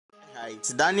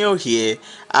It's Daniel here,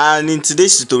 and in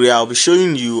today's tutorial I'll be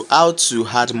showing you how to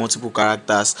add multiple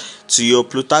characters to your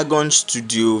Plotagon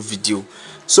studio video.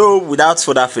 So without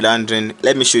further philandering,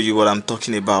 let me show you what I'm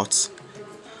talking about.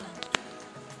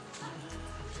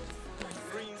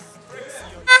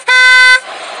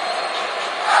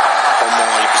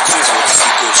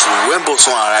 When boss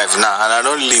won't arrive now and I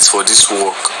don't late for this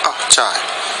work. Child.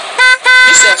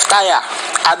 This tire,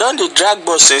 I done the drag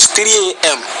bus since 3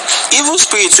 a.m. Evil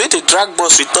spirits wey dey drag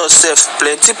bus with us sef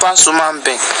plenty pass human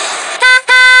being.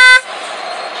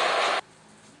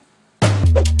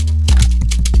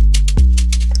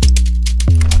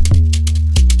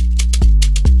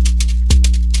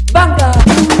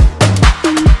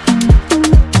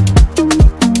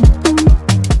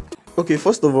 Okay,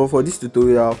 first of all, for this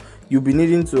tutorial you'll be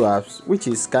needing two apps, which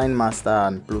is KindMaster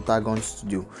and Plotagon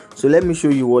Studio. So let me show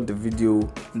you what the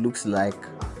video looks like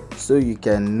so you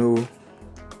can know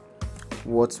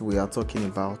what we are talking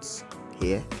about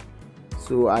here.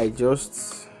 So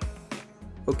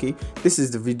this is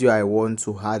the video I want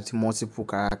to add multiple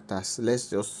characters. Let's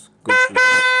just go through.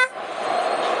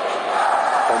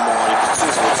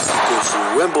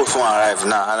 When boss won't arrive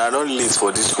now and I don't late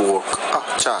for this work.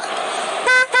 Child.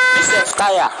 This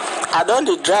tire, I done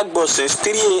the drag bus since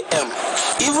 3 a.m.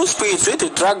 Evil spirits wey dey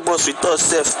drag bus with us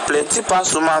sef plenty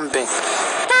pass human being.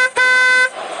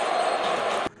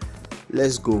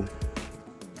 Let's go.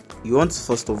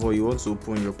 First of all, you want to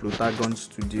open your Plotagon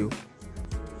studio.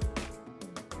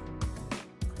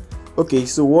 Okay,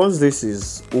 so once this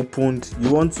is opened, you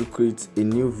want to create a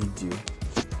new video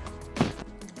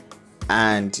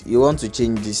and you want to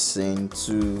change this scene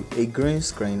to a green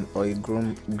screen or a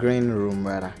green room,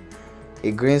 rather a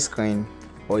green screen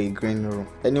or a green room,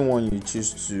 anyone you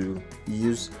choose to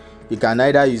use. You can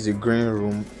either use a green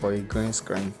room or a green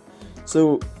screen.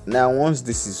 So now once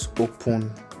this is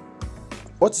open,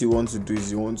 what you want to do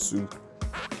is you want to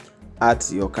add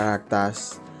your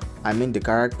characters. The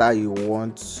character you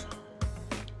want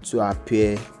to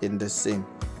appear in the scene.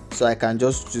 So I can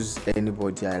just choose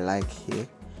anybody I like here.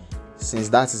 Since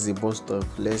that is a bus stop,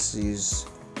 we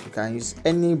can use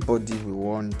anybody we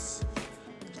want.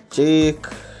 Jack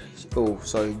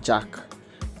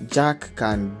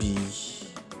can be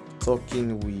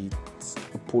talking with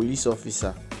a police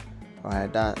officer.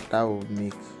 Alright, that would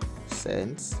make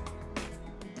sense.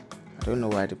 I don't know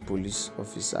why the police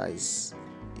officer is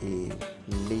a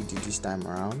lady this time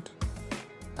around.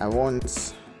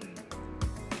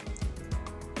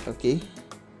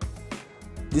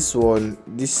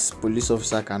 This police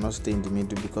officer cannot stay in the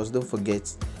middle because don't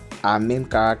forget our main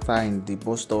character in the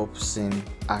bus stop scene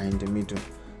are in the middle.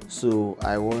 So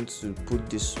I want to put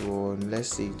this one, let's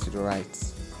say, to the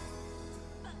right,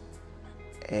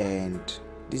 and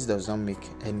this does not make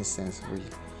any sense really.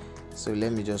 So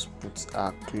let me just put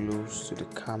her close to the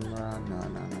camera.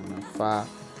 No, far.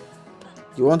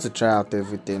 You want to try out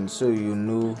everything so you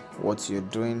know what you're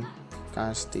doing.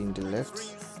 Can't stay in the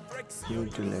left.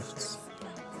 Move the left.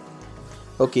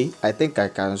 Okay, I think I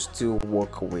can still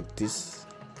work with this.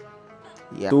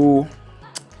 Yeah. So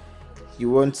you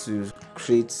want to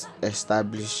create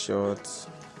established shots.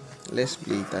 Let's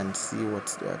play it and see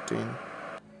what they are doing.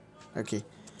 Okay,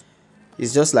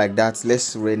 it's just like that.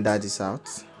 Let's render this out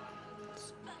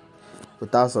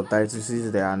without subtitles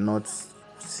since they are not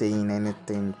saying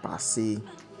anything per se.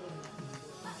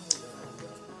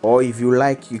 Or if you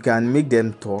like, you can make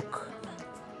them talk.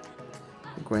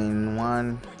 Going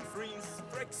one,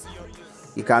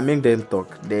 you can make them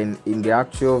talk. Then in the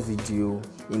actual video,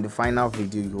 in the final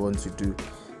video you want to do,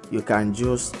 you can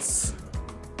just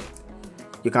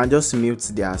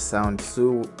mute their sound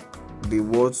so the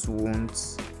words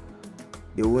won't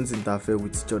interfere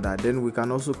with each other. Then we can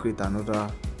also create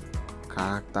another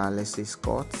character, let's say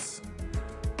Scott.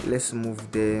 Let's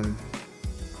move them.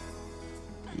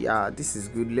 Yeah, this is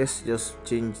good. Let's just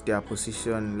change their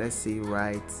position, let's say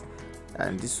right,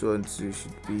 and this one too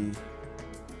should be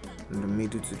in the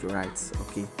middle to the right.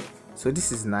 Okay, so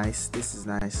this is nice.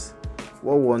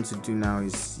 What we want to do now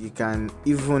is you can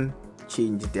even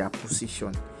change their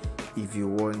position if you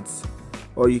want,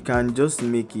 or you can just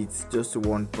make it just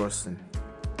one person.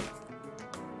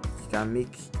 You can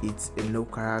make it a no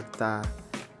character.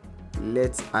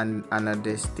 Let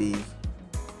another stay.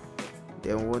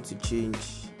 Then want to change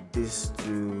this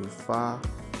to far,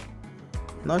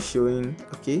 not showing.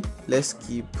 Okay, let's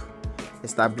keep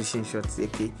establishing shots.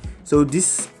 Okay, so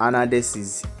this another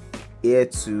is here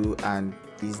too, and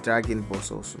is dragging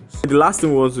bus also. So the last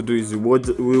thing we want to do is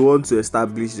we want to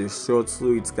establish the shot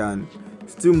so it can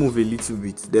still move a little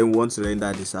bit. Then we want to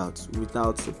render this out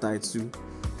without subtitle.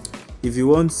 If you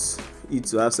want it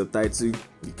to have subtitle,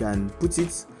 you can put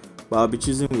it, but I'll be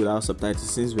choosing without subtitles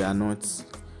since we are not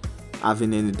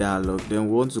having any dialogue. Then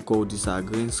we want to call this our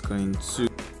green screen 2.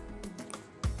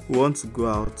 We want to go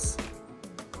out.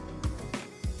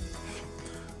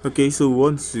 Okay, so we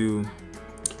want to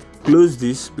close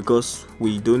this because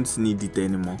we don't need it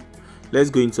anymore. Let's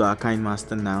go into our kind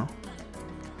master now.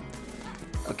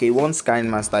 Okay, once kind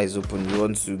master is open, you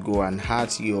want to go and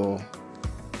add your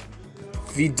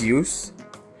videos.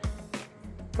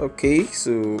 Okay,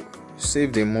 so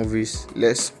save the movies.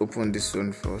 Let's open this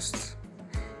one first.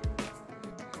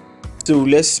 So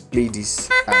let's play this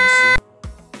and see.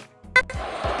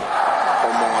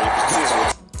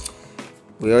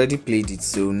 We already played it,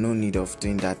 so no need of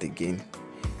doing that again.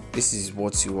 This is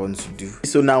what you want to do.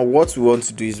 So now what we want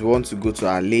to do is we want to go to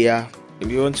our layer. If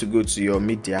you want to go to your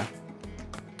media,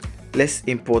 let's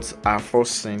import our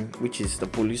first scene, which is the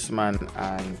policeman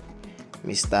and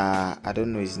Mr. I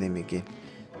don't know his name again.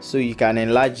 So you can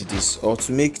enlarge this, or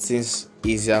to make things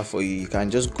easier for you, you can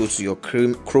just go to your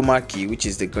chroma key, which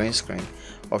is the green screen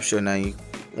option, and you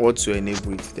want to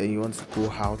enable it. Then you want to go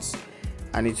out,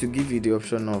 and it will give you the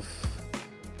option of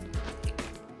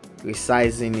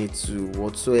resizing it to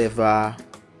whatsoever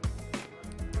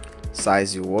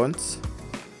size you want.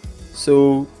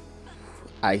 So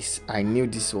I knew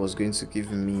this was going to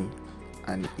give me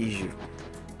an issue,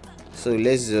 so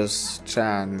let's just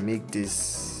try and make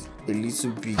this a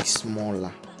little bit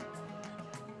smaller.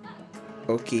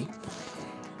 Okay,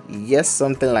 yes,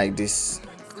 something like this.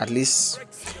 At least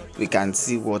we can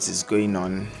see what is going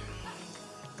on.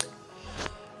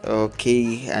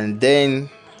 Okay, and then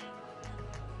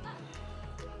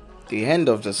the end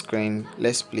of the screen,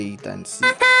 let's play it and see.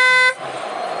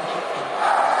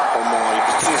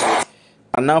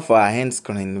 And now for our end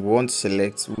screen, we want to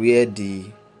select where the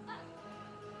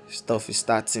stuff is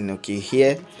starting. Okay,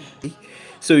 here.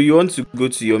 So you want to go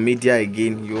to your media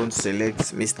again. You want to select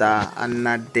Mr.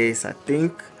 Anades, I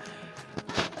think,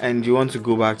 and you want to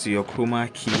go back to your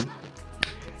chroma key,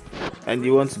 and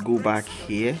you want to go back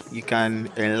here. You can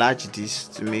enlarge this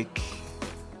to make.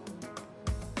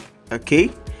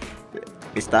 Okay,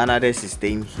 Mr. Anades is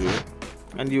staying here,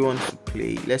 and you want to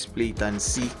play. Let's play it and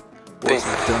see what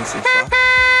we've done so far.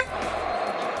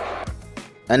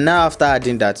 And now after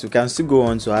adding that, we can still go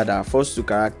on to add our first two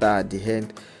characters at the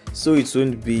end, so it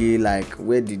won't be like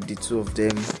where did the two of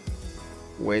them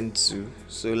went to.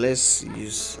 So let's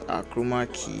use our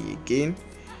chroma key again,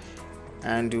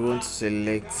 and we want to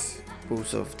select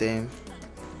both of them.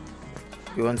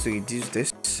 We want to reduce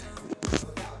this.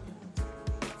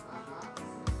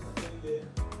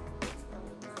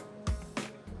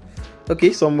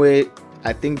 Okay, somewhere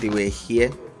I think they were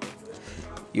here.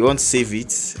 You want to save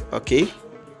it. Okay,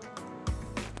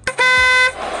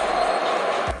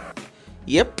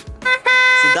 yep,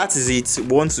 so that is it.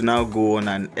 We want to now go on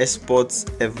and export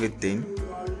everything.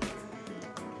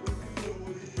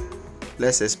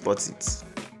 Let's export it.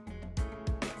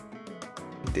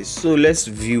 Okay, so let's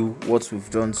view what we've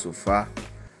done so far.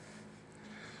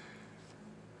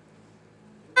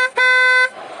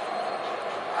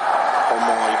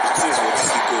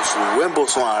 When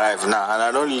boss won't arrive now, and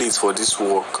I don't leave for this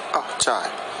work. Oh, child.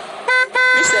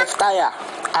 This tire,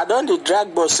 I done the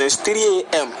drag bus since 3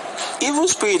 a.m. Evil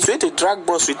spirits wait to drag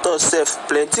bus with us self,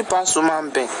 plenty past human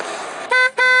being.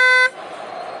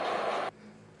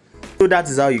 So that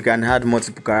is how you can add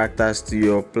multiple characters to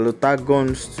your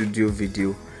Plotagon studio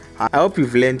video. I hope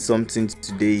you've learned something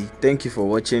today. Thank you for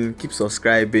watching. Keep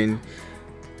subscribing.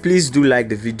 Please do like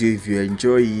the video if you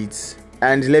enjoy it,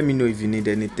 and let me know if you need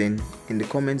anything in the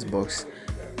comments box.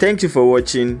 Thank you for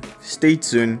watching. Stay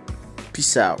tuned.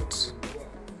 Peace out.